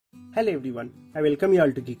Hello everyone, I welcome you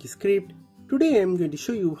all to Geeky Script. Today I am going to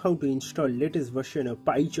show you how to install latest version of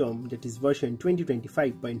PyCharm, that is version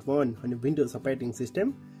 2025.1 on a Windows operating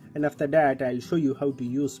system, and after that I'll show you how to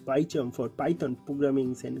use PyCharm for Python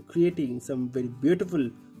programming and creating some very beautiful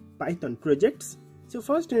Python projects. So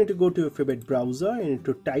first you need to go to your favorite browser and you need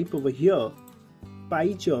to type over here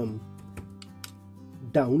PyCharm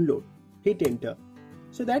download, hit enter.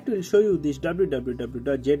 So that will show you this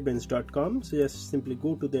www.JetBrains.com. So just simply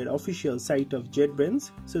go to their official site of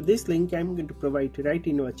JetBrains. So this link I'm going to provide right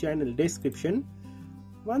in our channel description.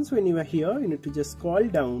 Once when you are here, you need to just scroll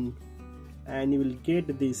down and you will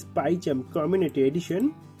get this PyCharm Community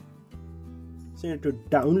Edition. So you need to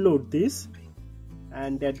download this,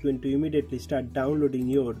 and that's going to immediately start downloading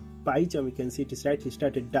your PyCharm. You can see it is right, it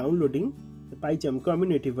started downloading the PyCharm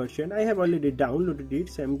community version. I have already downloaded it,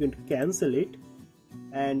 so I'm going to cancel it.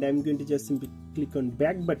 And I'm going to just simply click on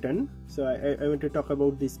back button. So I want to talk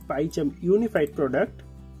about this PyCharm unified product.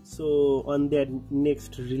 So on their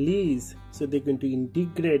next release, so they're going to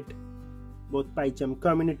integrate both PyCharm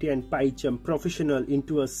community and PyCharm professional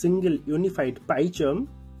into a single unified PyCharm.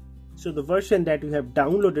 So the version that we have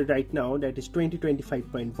downloaded right now, that is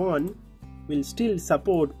 2025.1, will still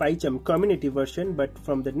support PyCharm community version, but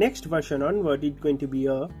from the next version onward it's going to be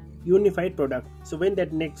a unified product. So when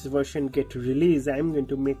that next version get released, I'm going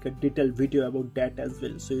to make a detailed video about that as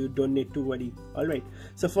well, so you don't need to worry. Alright,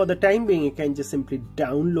 so for the time being you can just simply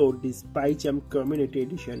download this PyCharm community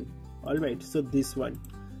edition. Alright, so this one,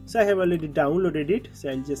 so I have already downloaded it,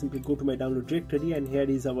 so I'll just simply go to my download directory, and here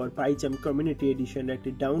is our PyCharm community edition that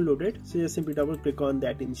I downloaded. So just simply double click on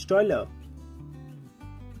that installer,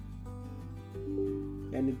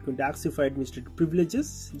 and it's going to ask you for administrative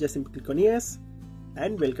privileges. Just simply click on yes,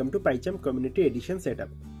 and welcome to PyCharm Community Edition setup.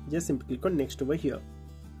 Just simply click on next over here.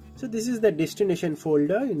 So this is the destination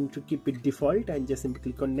folder, you need to keep it default, and just simply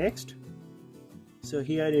click on next. So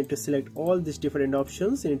here you need to select all these different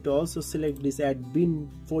options. You need to also select this add bin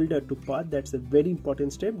folder to path. That's a very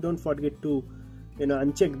important step. Don't forget to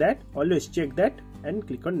uncheck that, always check that, and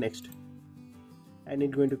click on next. And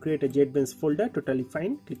it's going to create a JetBrains folder, totally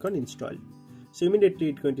fine. Click on install. So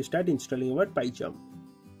immediately it's going to start installing our PyCharm.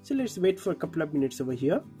 So let's wait for a couple of minutes over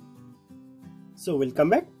here. So we'll come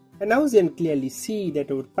back, and now you can clearly see that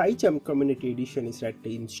our PyCharm Community Edition is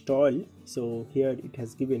already installed. So here it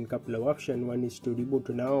has given a couple of options. One is to reboot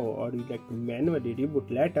now, or you like to manually reboot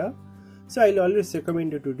later. So I'll always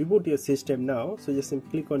recommend you to reboot your system now. So just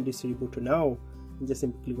simply click on this reboot now, and just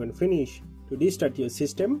simply click on finish to restart your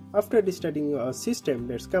system. After restarting your system,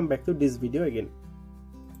 let's come back to this video again.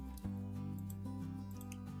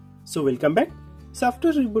 So we'll come back. So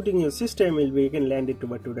after rebooting your system, we can land it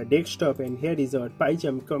over to the desktop, and here is our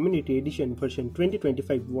PyCharm Community Edition version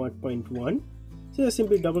 2025.1. So just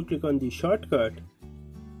simply double click on the shortcut,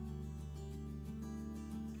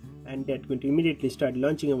 and that's going to immediately start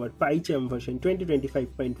launching our PyCharm version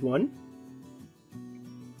 2025.1.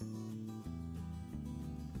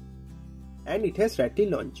 And it has already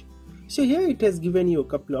launched. So here it has given you a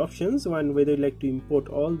couple of options. One, whether you like to import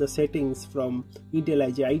all the settings from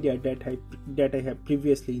IntelliJ IDEA that I have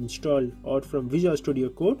previously installed, or from Visual Studio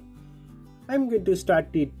Code. I'm going to start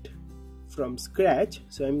it from scratch.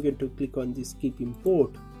 So I'm going to click on this keep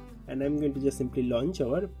import, and I'm going to just simply launch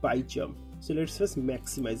our PyCharm. So let's first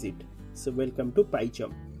maximize it. So welcome to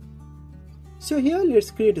PyCharm. So here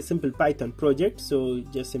let's create a simple Python project. So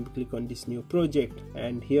just simply click on this new project,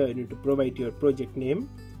 and here you need to provide your project name.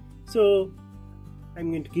 So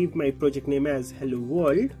I'm going to give my project name as Hello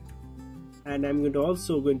World, and I'm going to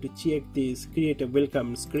check this create a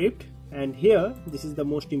welcome script. And here this is the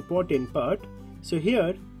most important part. So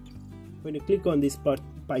here when you click on this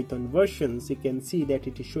Python versions, you can see that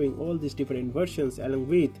it is showing all these different versions along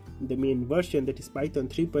with the main version, that is Python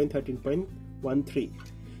 3.13.13.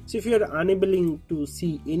 So if you are unable to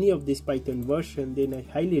see any of this Python version, then I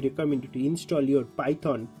highly recommend you to install your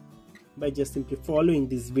Python by just simply following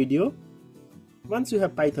this video. Once you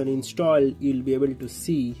have Python installed, you'll be able to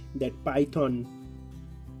see that Python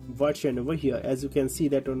version over here. As you can see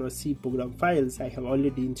that on our C program files, I have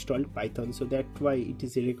already installed Python, so that's why it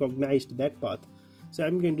is recognized that path. So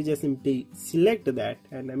I'm going to just simply select that,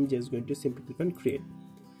 and I'm just going to simply click on create.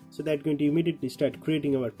 So that's going to immediately start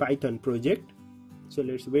creating our Python project. So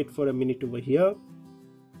let's wait for a minute over here.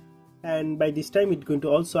 And by this time it's going to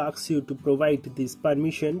also ask you to provide this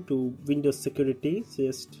permission to Windows security. So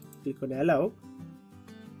just click on allow,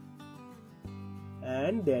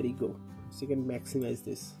 and there you go. So you can maximize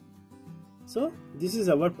this. So this is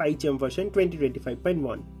our PyCharm version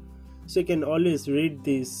 2025.1. So you can always read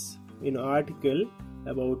this article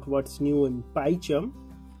about what's new in PyCharm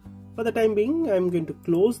For the time being, I'm going to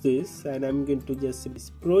close this and I'm going to just this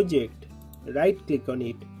project, right click on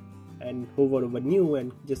it and hover over new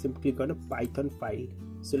and just click on a Python file.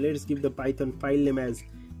 So let's give the Python file name as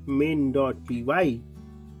main.py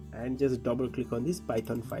and just double click on this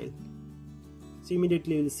Python file. So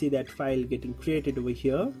immediately you'll see that file getting created over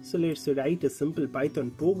here. So let's write a simple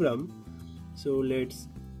Python program. So let's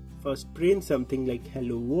first print something like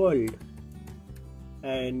hello world,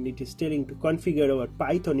 and it is telling to configure our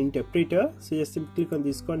Python interpreter. So just simply click on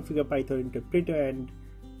this configure Python interpreter and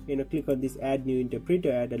click on this add new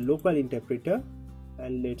interpreter, add a local interpreter,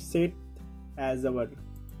 and let's set as our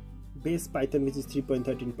base Python, which is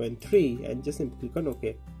 3.13.3, and just simply click on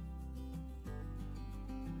OK.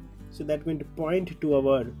 So that's going to point to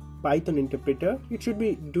our Python interpreter. It should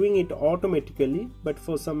be doing it automatically, but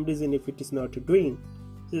for some reason if it is not doing,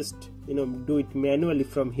 just do it manually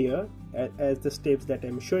from here as the steps that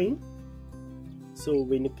I'm showing. So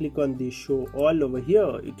when you click on the show all over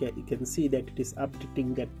here, you can see that it is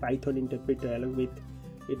updating that Python interpreter, along with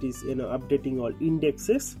it is updating all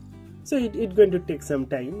indexes. So it's going to take some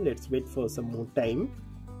time. Let's wait for some more time.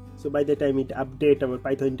 So by the time it update our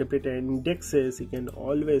Python interpreter and indexes, you can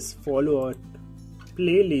always follow our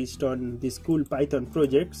playlist on this cool Python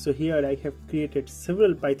project. So here I have created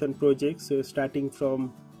several Python projects, so starting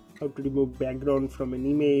from how to remove background from an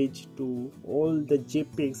image to all the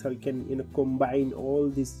JPEGs, how you can combine all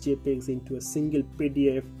these JPEGs into a single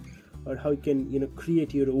PDF, or how you can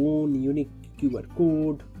create your own unique QR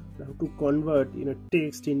code, how to convert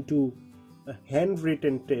text into a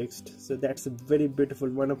handwritten text. So that's a very beautiful,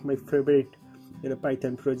 one of my favorite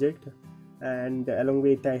Python project. And along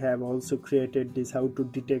with I have also created this how to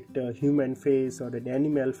detect a human face or an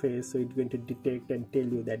animal face. So it's going to detect and tell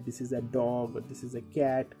you that this is a dog or this is a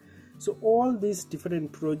cat. So all these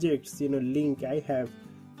different projects link I have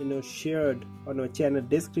shared on our channel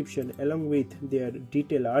description, along with their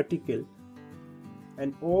detailed article,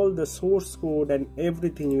 and all the source code and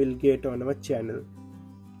everything you will get on our channel.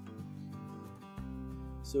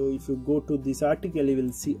 So if you go to this article, you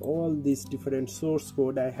will see all these different source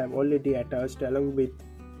code I have already attached along with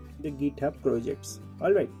the GitHub projects.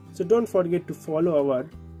 Alright, so don't forget to follow our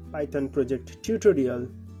Python project tutorial.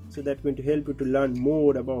 So that's going to help you to learn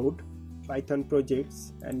more about Python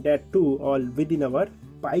projects, and that too all within our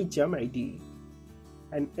PyCharm IDE.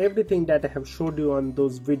 And everything that I have showed you on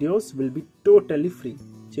those videos will be totally free.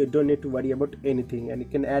 So you don't need to worry about anything, and you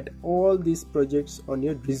can add all these projects on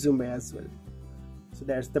your resume as well. So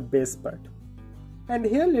that's the best part. And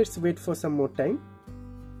here let's wait for some more time.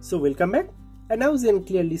 So we'll come back, and now you can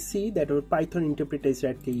clearly see that our Python interpreter is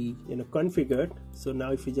rightly configured. So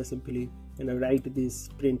now if you just simply write this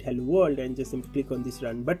print hello world and just simply click on this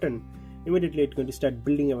run button, immediately it's going to start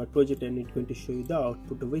building our project and it's going to show you the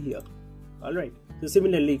output over here. Alright, so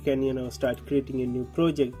similarly you can start creating a new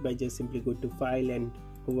project by just simply go to file and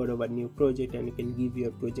hover over new project, and you can give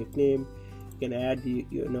your project name. You can add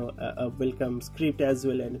a welcome script as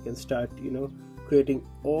well, and you can start creating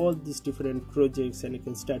all these different projects, and you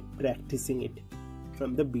can start practicing it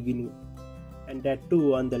from the beginning, and that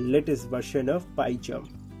too on the latest version of PyCharm.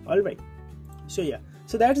 Alright, so yeah,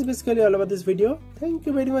 so that's basically all about this video. Thank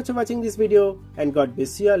you very much for watching this video, and God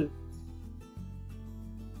bless you all.